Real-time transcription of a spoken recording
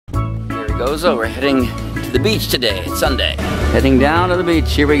Zaragoza. We're heading to the beach today. It's Sunday. Heading down to the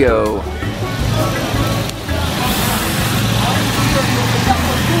beach. Here we go.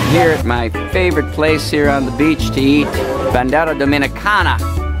 Here at my favorite place here on the beach to eat, Bandera Dominicana.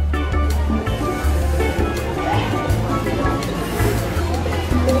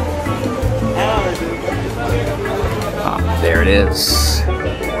 Ah, there it is.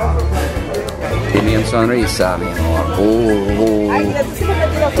 Dime un sonrisa, mi amor.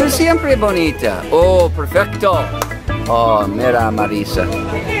 Oh, tú siempre bonita. Oh, perfecto. Oh, mira, Marisa.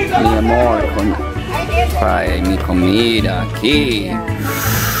 Mi amor, trae mi comida aquí.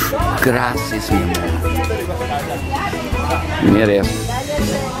 Gracias, mi amor. Mire,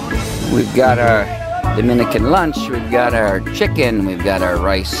 we've got our Dominican lunch, we've got our chicken, we've got our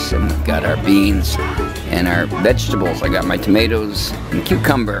rice, and we've got our beans, and our vegetables. I got my tomatoes and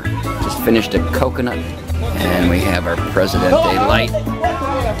cucumber. Just finished a coconut, and we have our Presidente Light.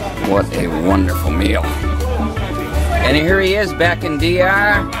 What a wonderful meal. And here he is back in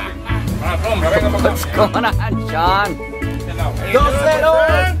DR. What's going on, Shawn?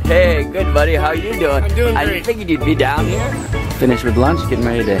 Hey, good buddy, how you doing? I'm doing great. I figured you'd be down here. Finished with lunch, getting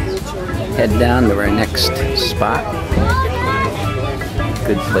ready to head down to our next spot.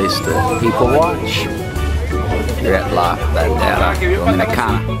 Good place to people watch. You're at La Bandera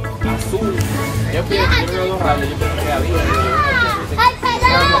Dominicana.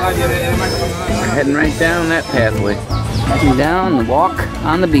 We're heading right down that pathway. Heading down the walk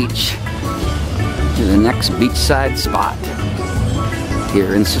on the beach to the next beachside spot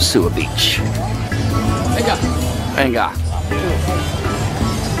here in Sosua Beach. Venga.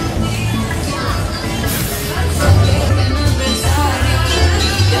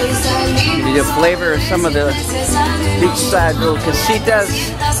 Give you a flavor of some of the beachside little casitas.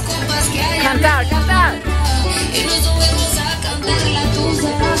 Cantar, cantar.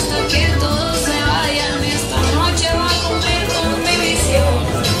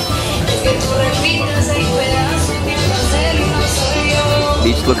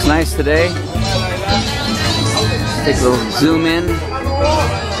 Beach looks nice today. Take a little zoom in.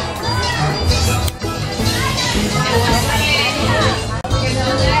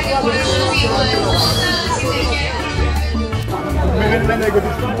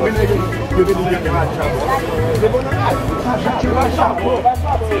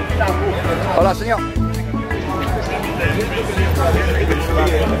 Hola, señor.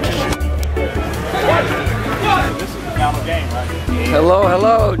 Hello,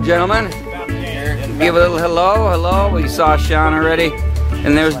 hello, gentlemen. Give a little hello, hello. We saw Shawn already.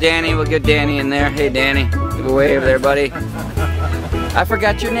 And there's Danny. We'll get Danny in there. Hey, Danny. Give a wave there, buddy. I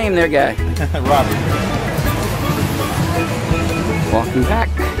forgot your name there, guy. Robert. Walking back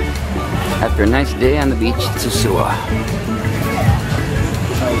after a nice day on the beach at Sosua.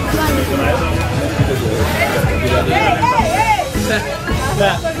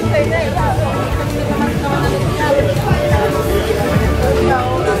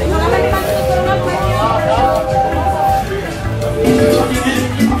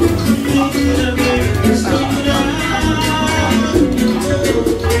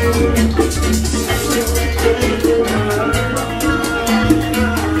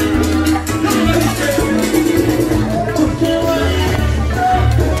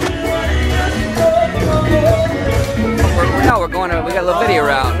 We got a little video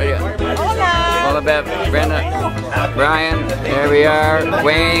round. All about Brenda, Brian, there we are,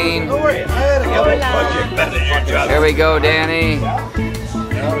 Wayne. There we go, Danny.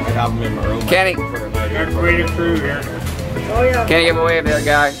 Kenny. Kenny, give a wave there,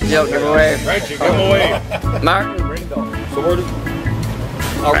 guy. Jill, give a wave. Give a wave. Martin. So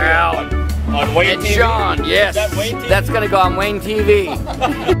where Al. On Wayne and TV? Shawn, yes. Is that Wayne TV? That's gonna go on Wayne TV.